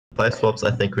5 swaps, I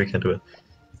think we can do it.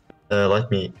 Let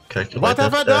me calculate What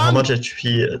have I done? how much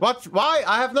HP... What? Why?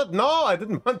 I have not... No, I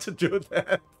didn't want to do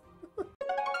that.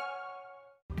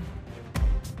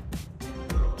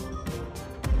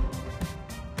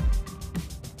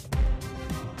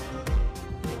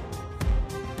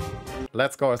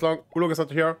 Let's go. As long as Uluk is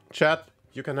not here, chat,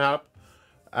 you can help.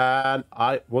 And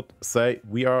I would say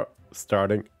we are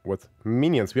starting with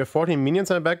minions. We have 14 minions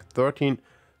in the back, 13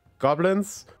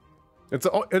 goblins. It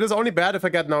is only bad if I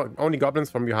get now only goblins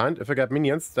from behind. If I get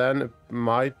minions, then it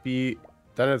might be...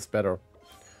 Then it's better.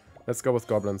 Let's go with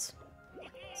goblins.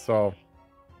 So...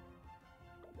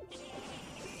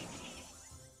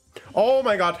 Oh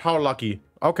my god, how lucky.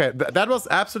 Okay, that was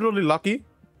absolutely lucky.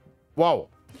 Wow.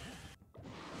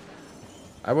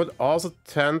 I would also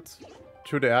tend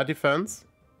to the air defense.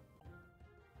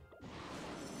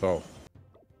 So...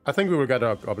 I think we will get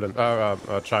a goblin.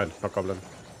 A giant, not goblin.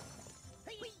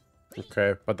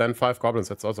 Okay, but then 5 goblins,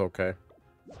 that's also okay.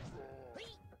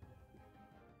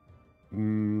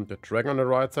 The dragon on the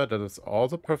right side, that is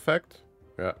also perfect.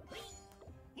 Yeah.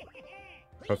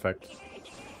 Perfect.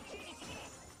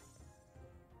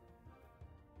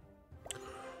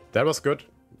 That was good.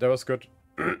 That was good.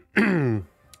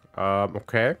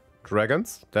 Okay.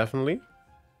 Dragons, definitely.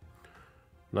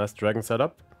 Nice dragon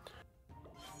setup.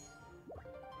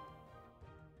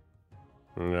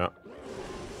 Yeah.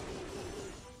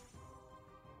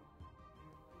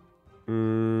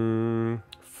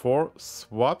 4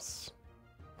 swaps.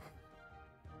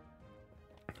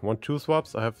 1, 2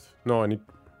 swaps. I have no. I need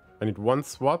 1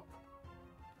 swap.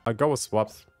 I'll go with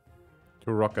swaps.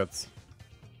 2 rockets.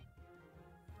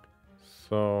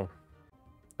 So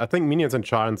I think minions and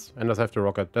giants, and I have the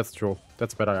rocket. That's true.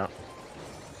 That's better. Yeah.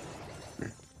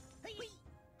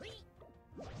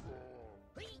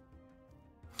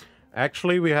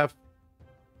 Actually, we have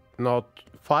not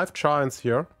 5 giants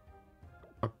here.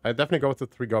 I definitely go with the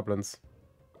 3 goblins.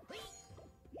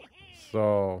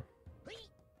 So...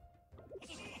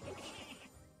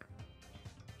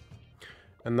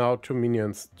 And now 2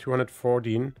 minions.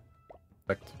 214.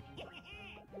 Perfect.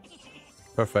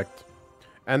 Perfect.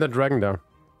 And a dragon there.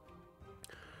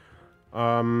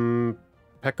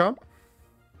 P.e.k.k.a.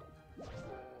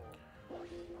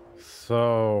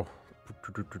 So...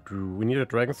 We need the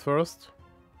dragons first.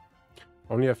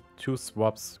 Only have 2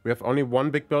 swaps. We have only 1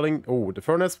 big building. Oh, the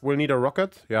furnace will need a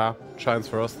rocket. Yeah, giants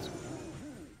first.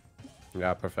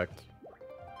 Yeah, perfect.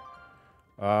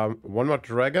 1 more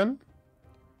dragon.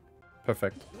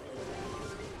 Perfect.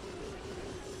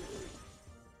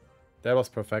 That was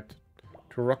perfect.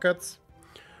 2 rockets.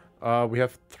 We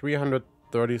have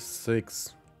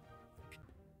 336.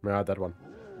 Yeah, that one.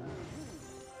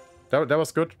 That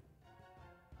was good.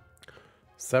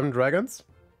 7 dragons.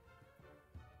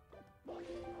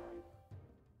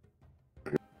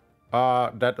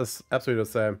 That is absolutely the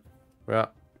same. Yeah.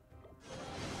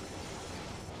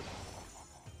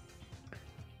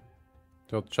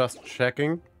 So just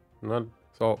checking. Not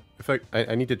so if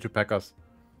I needed 2 packers.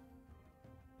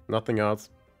 Nothing else.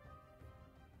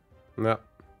 Yeah.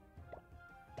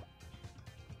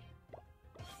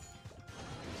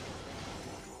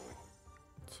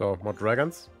 So more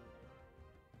dragons.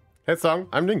 Hey Song,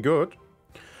 I'm doing good.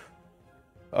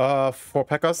 4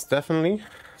 packers definitely.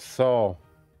 So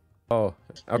oh,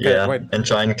 okay, yeah, wait. And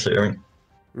giant clearing.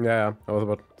 Yeah, I was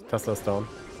about Tesla's down.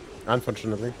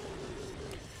 Unfortunately.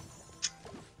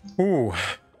 Ooh.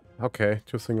 Okay,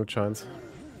 2 single giants.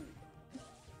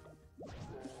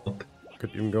 Okay.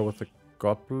 Could even go with the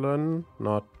goblin.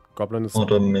 Not goblin is... Or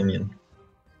the minion.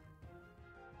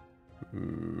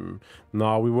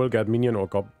 No, we will get minion or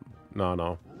gob...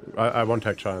 No. I won't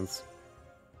take giants.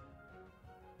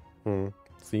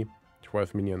 See?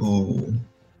 12 minions. Ooh.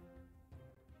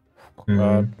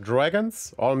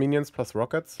 Dragons, all minions plus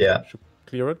rockets. Yeah. Should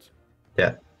clear it.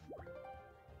 Yeah.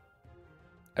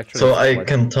 Actually, so I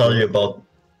can tell you about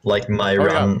like my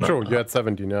run. Yeah, true. You had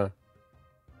 17, yeah.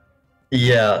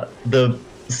 Yeah, the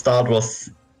start was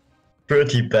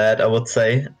pretty bad, I would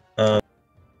say.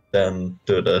 Then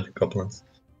to the goblins.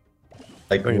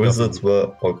 Like wizards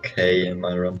were okay in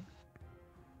my run.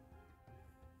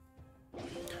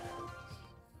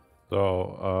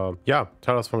 So yeah,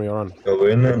 tell us from your run. Go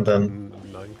in and then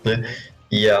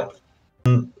yeah,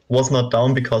 was not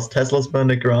down because Teslas were on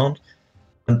the ground,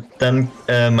 and then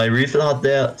my refill hut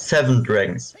there 7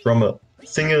 dragons from a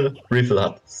single refill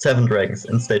hut, 7 dragons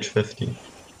in stage 15.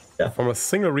 Yeah, from a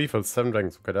single refill 7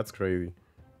 dragons. Okay, that's crazy.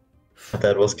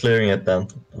 That was clearing it then.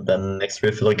 And then next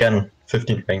refill again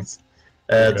 15 dragons.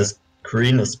 Okay. The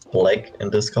screen is black in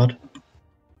Discord.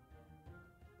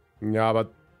 Yeah,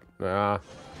 but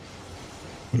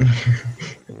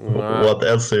What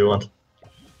else do you want?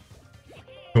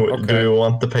 Do you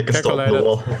want the Packers to open the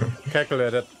wall?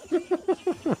 Calculate it.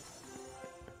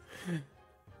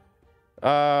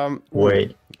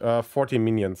 Wait. 14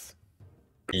 minions.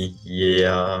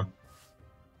 Yeah.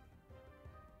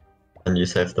 And you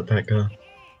save the Packer.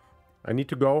 I need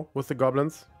to go with the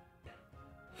goblins.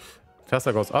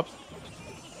 Tesla goes up.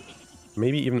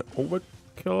 Maybe even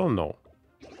overkill? No.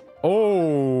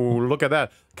 Oh, look at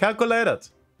that. Calculated.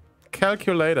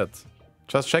 Calculated.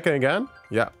 Just checking again?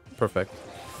 Yeah, perfect.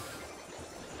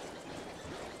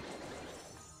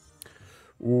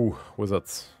 Ooh,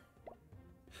 wizards.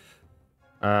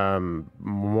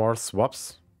 More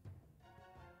swaps.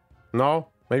 No,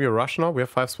 maybe a rush now. We have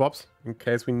 5 swaps in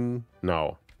case we...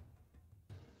 No.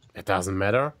 It doesn't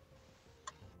matter.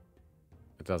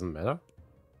 It doesn't matter.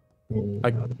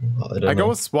 I go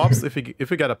with swaps if we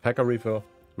get a P.E.K.K.A refill.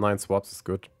 9 swaps is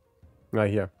good. Right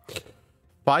here.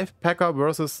 5 P.E.K.K.A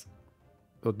versus...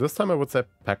 So this time I would say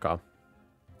P.E.K.K.A.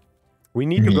 We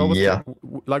need to go with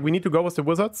we need to go with the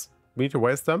wizards. We need to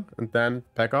waste them and then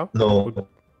P.E.K.K.A. No.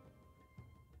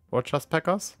 Or just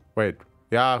P.E.K.K.As? Wait.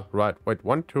 Yeah, right. Wait,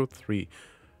 1, 2, 3.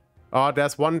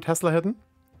 There's 1 Tesla hidden.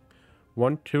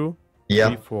 1, 2,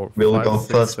 3, 4, we'll 5, go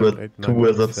 6, first 7, with 8, 9, 2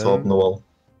 wizards 10. to open the wall.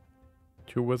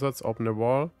 2 wizards open the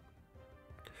wall.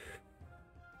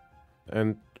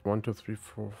 And 1, 2, 3,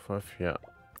 4, 5. Yeah.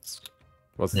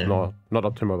 Was not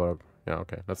optimal, but yeah,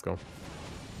 okay, let's go.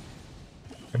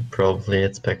 Probably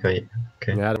it's P.E.K.K.A.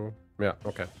 Okay. Yeah,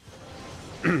 okay.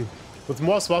 With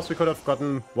more swaps we could have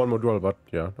gotten 1 more duel, but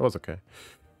yeah, that was okay.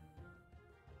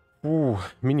 Ooh,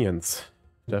 minions.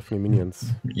 Definitely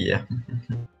minions. Yeah.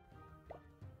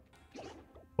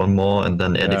 1 more and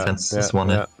then air defense is 1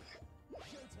 hit.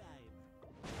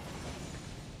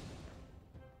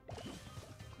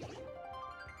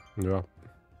 Yeah.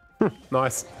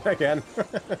 Nice. Again.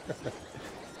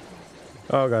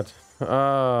 Oh god.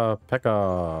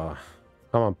 P.E.K.K.A.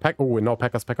 Come on, Oh, no,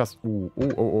 P.E.K.K.As.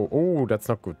 Ooh, that's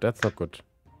not good. That's not good.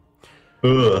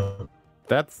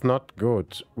 That's not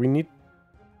good. We need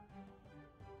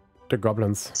the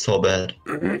goblins. So bad.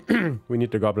 We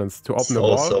need the goblins to open the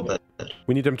wall. So bad.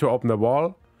 We need them to open the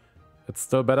wall. It's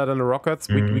still better than the rockets.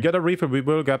 We get a refill. We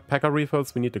will get P.E.K.K.A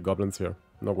refills. We need the goblins here.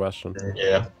 No question.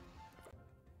 Yeah.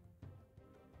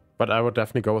 But I would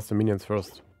definitely go with the minions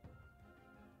first.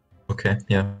 Okay,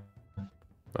 yeah.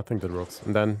 I think that works.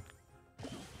 And then...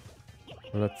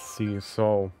 Let's see.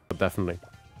 So... Definitely.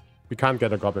 We can't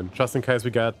get a goblin. Just in case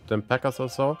we get them P.E.K.K.As or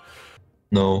so.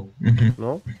 No.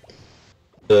 No?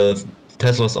 The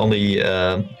Tesla's only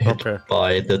hit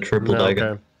by the triple dagger.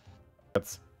 Okay.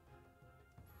 Let's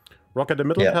rocket the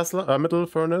middle Tesla, middle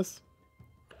furnace.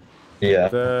 Yeah.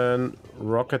 Then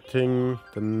rocketing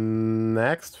the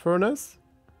next furnace.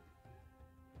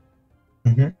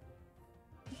 And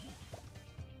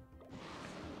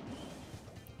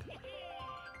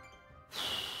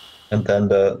then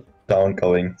the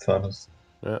downgoing furnace.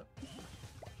 Yeah.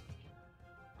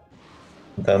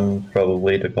 Then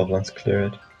probably the goblins clear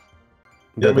it.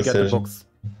 Then we get the books.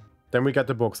 Then we get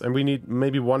the books. And we need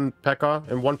maybe 1 P.E.K.K.A.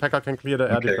 And 1 P.E.K.K.A can clear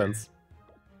the air defense.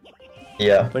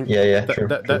 Yeah, true.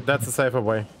 That's a safer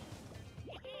way.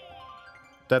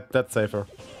 That's safer.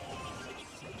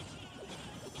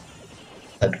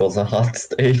 That was a hard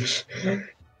stage.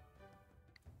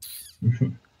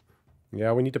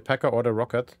 Yeah, we need the P.E.K.K.A or the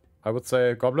rocket. I would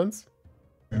say goblins.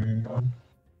 No.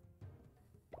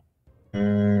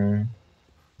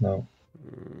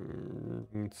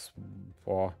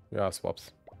 Yeah,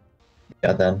 swaps.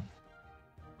 Yeah, then.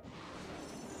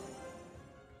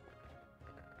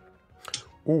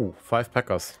 Ooh, 5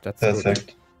 P.E.K.K.As. That's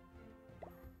perfect.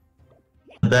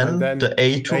 Then the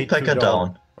A2 P.E.K.K.A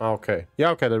down. Okay. Yeah,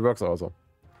 okay, that works also.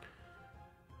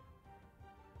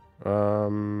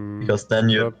 Because then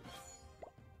you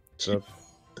keep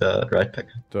the right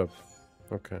P.E.K.K.A.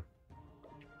 Okay.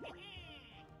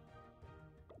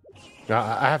 Yeah,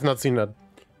 I have not seen that.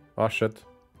 Oh shit.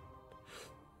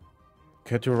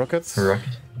 Okay, 2 rockets.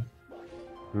 Rocket.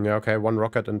 Yeah, okay, 1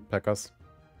 rocket and P.E.K.K.As.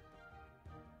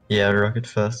 Yeah, rocket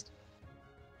first.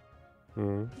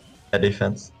 Air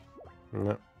defense.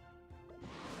 Yeah.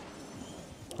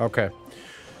 Okay.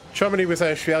 Germany with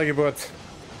a Schwergeburt.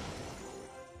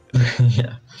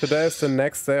 Yeah. Today is the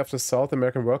next day of the South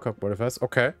American World Cup qualifiers.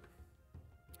 Okay.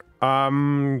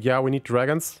 Yeah, we need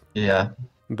dragons. Yeah.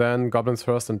 Then goblins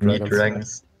first and dragons. Need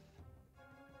dragons.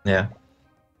 Yeah.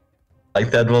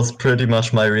 Like that was pretty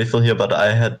much my refill here, but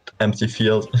I had empty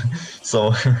field,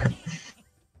 so.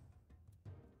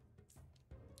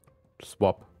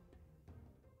 Swap,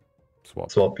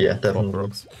 yeah, definitely. Swap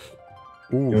works.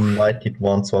 Ooh. You might need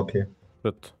 1 swap here.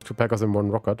 But 2 P.E.K.K.As and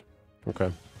 1 rocket.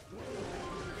 Okay.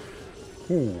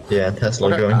 Ooh. Yeah, Tesla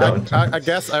Okay, going down. I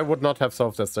guess I would not have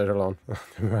solved that stage alone,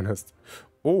 to be honest.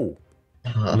 Oh.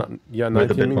 Yeah,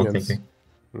 with a 19 bit more minions. thinking.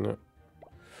 No.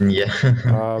 Yeah.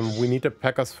 We need to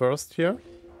pack us first here.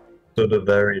 To the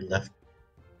very left.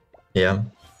 Yeah.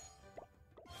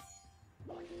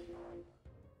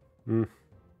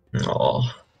 Oh.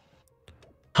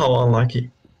 How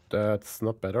unlucky. That's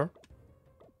not better.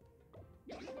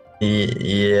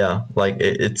 Yeah, like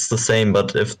it's the same,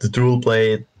 but if the dual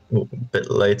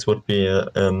blades would be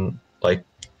like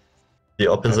the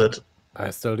opposite. I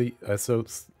still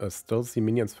see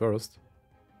minions first.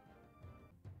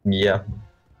 Yeah.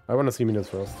 I want to see minions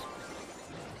first.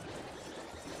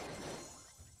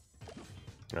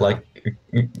 Like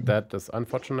that is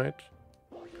unfortunate.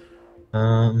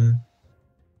 No,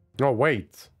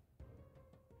 wait.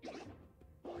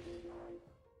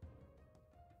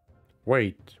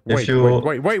 Wait. Is the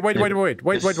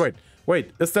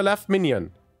left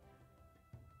minion?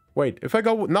 Wait, if I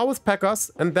go now with Packers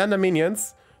and then the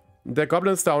minions, the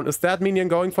goblins down, is that minion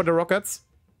going for the rockets?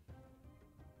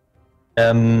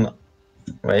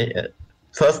 Wait.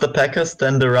 First the Packers,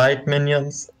 then the right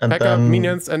minions, and then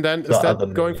minions, and then is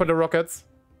that going for the rockets?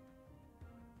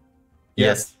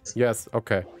 Yes. Yes,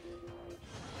 okay.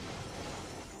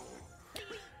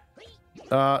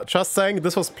 Just saying,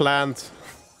 this was planned.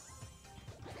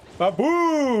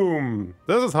 Boom!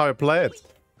 This is how I play it.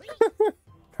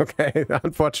 Okay,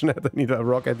 unfortunate. I need a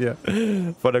rocket here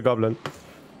for the goblin.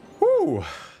 Woo!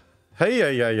 Hey.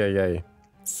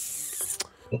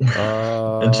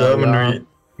 In German,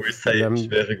 we say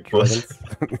schwere Quest.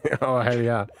 Oh, hell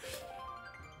yeah.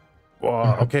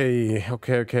 Wow, okay.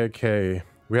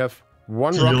 We have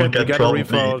one rocket, we get a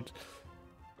refilled.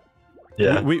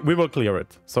 Yeah. We will clear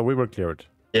it. So we will clear it.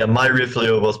 Yeah, my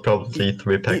refill was probably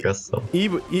 3 Packers. So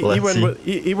even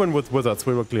with wizards,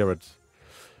 we will clear it.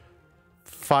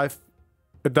 5.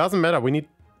 It doesn't matter. We need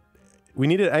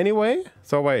it anyway.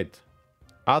 So wait,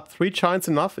 are 3 giants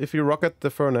enough if you rocket the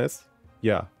furnace?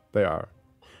 Yeah, they are.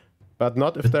 But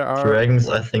not if there are dragons.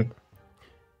 I think.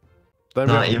 Then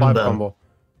we have a 5 combo.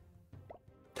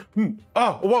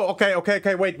 Oh, whoa,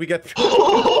 okay, wait, we get...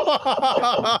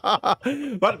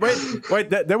 But wait,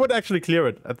 they would actually clear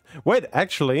it. Wait,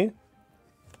 actually...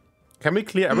 Can we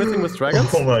clear everything with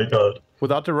dragons? Oh my god.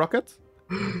 Without the rocket?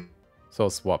 So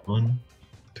swap. 1,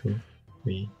 2,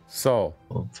 3, so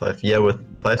 4, 5. Yeah, with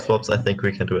 5 swaps I think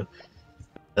we can do it.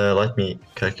 Let me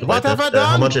calculate. What have I done?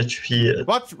 How much HP?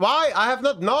 What? Why? I have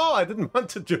not... No, I didn't want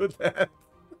to do that.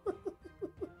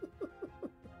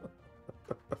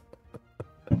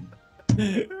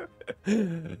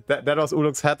 that was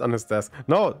Uluk's hat on his desk.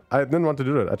 No, I didn't want to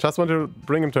do that. I just want to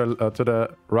bring him to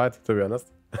the right, to be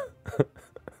honest.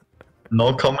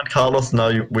 No comment, Carlos. Now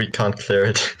we can't clear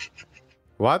it.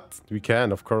 What? We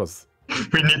can, of course.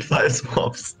 We need 5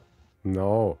 swaps.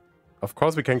 No, of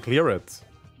course we can clear it.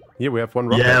 Here we have 1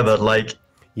 rocket. Yeah, but like...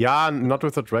 Yeah, not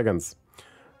with the dragons.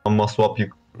 One more swap,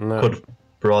 you could have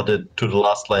brought it to the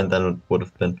last line, then it would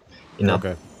have been enough.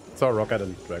 Okay, so rocket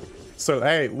and dragon. So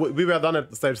hey, we were done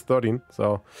at stage 13,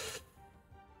 so...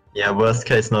 Yeah, worst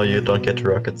case now you don't get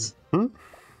rockets.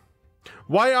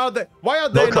 Why are they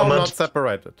now not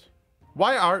separated?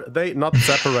 Why are they not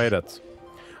separated?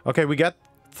 Okay, we get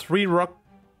 3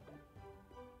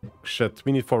 Shit,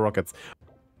 we need 4 rockets.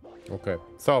 Okay,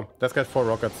 so let's get 4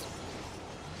 rockets.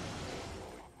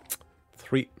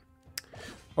 3.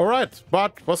 Alright,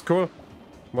 but was cool.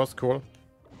 15-12,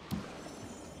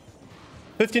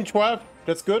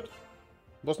 that's good.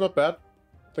 Was not bad.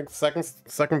 I think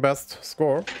second best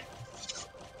score.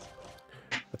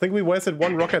 I think we wasted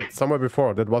 1 rocket somewhere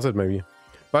before. That was it maybe.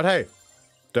 But hey,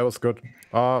 that was good.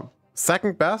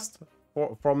 Second best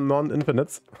from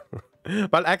non-infinites.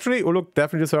 But actually, Uluk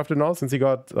definitely deserved it now since he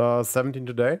got 17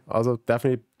 today. Also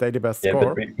definitely daily best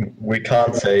score. But we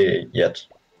can't say yet.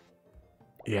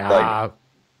 Yeah. Like,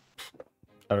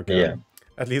 I don't care. Yeah.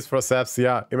 At least for saps,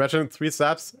 yeah. Imagine 3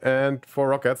 saps and 4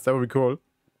 rockets. That would be cool.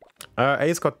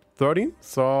 Ace got 13,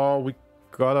 so we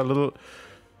got a little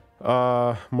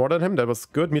more than him. That was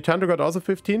good. Mutanto got also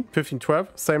 15. 15-12,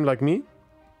 same like me.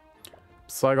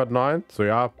 Psy got 9, so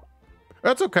yeah.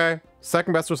 It's okay.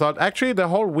 Second best result. Actually, the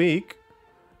whole week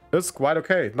is quite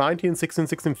okay. 19, 16,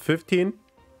 16, 15.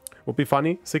 Would be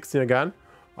funny. 16 again.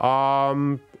 I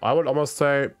would almost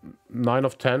say 9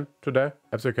 of 10 today.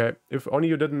 That's okay. If only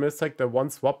you didn't mistake the 1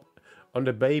 swap on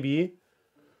the baby.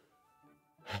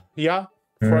 Yeah,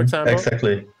 for example.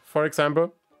 Exactly. For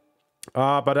example.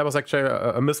 But that was actually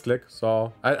a misclick.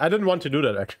 So I didn't want to do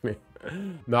that actually.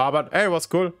 No, but hey, it was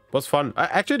cool. It was fun.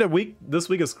 Actually, this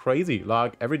week is crazy.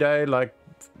 Like every day, like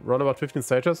run about 15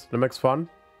 stages. That makes fun.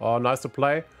 nice to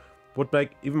play. Would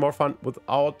make even more fun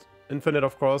without Infinite,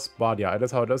 of course. But yeah, it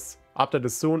is how it is. Update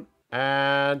is soon.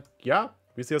 And yeah,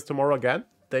 we see us tomorrow again,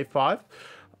 day 5.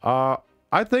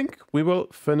 I think we will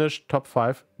finish top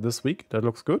 5 this week. That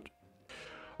looks good.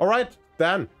 All right,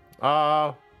 then.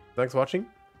 Thanks for watching.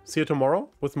 See you tomorrow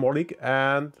with more League.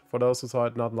 And for those who saw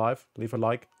it not live, leave a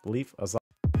like, leave a sub.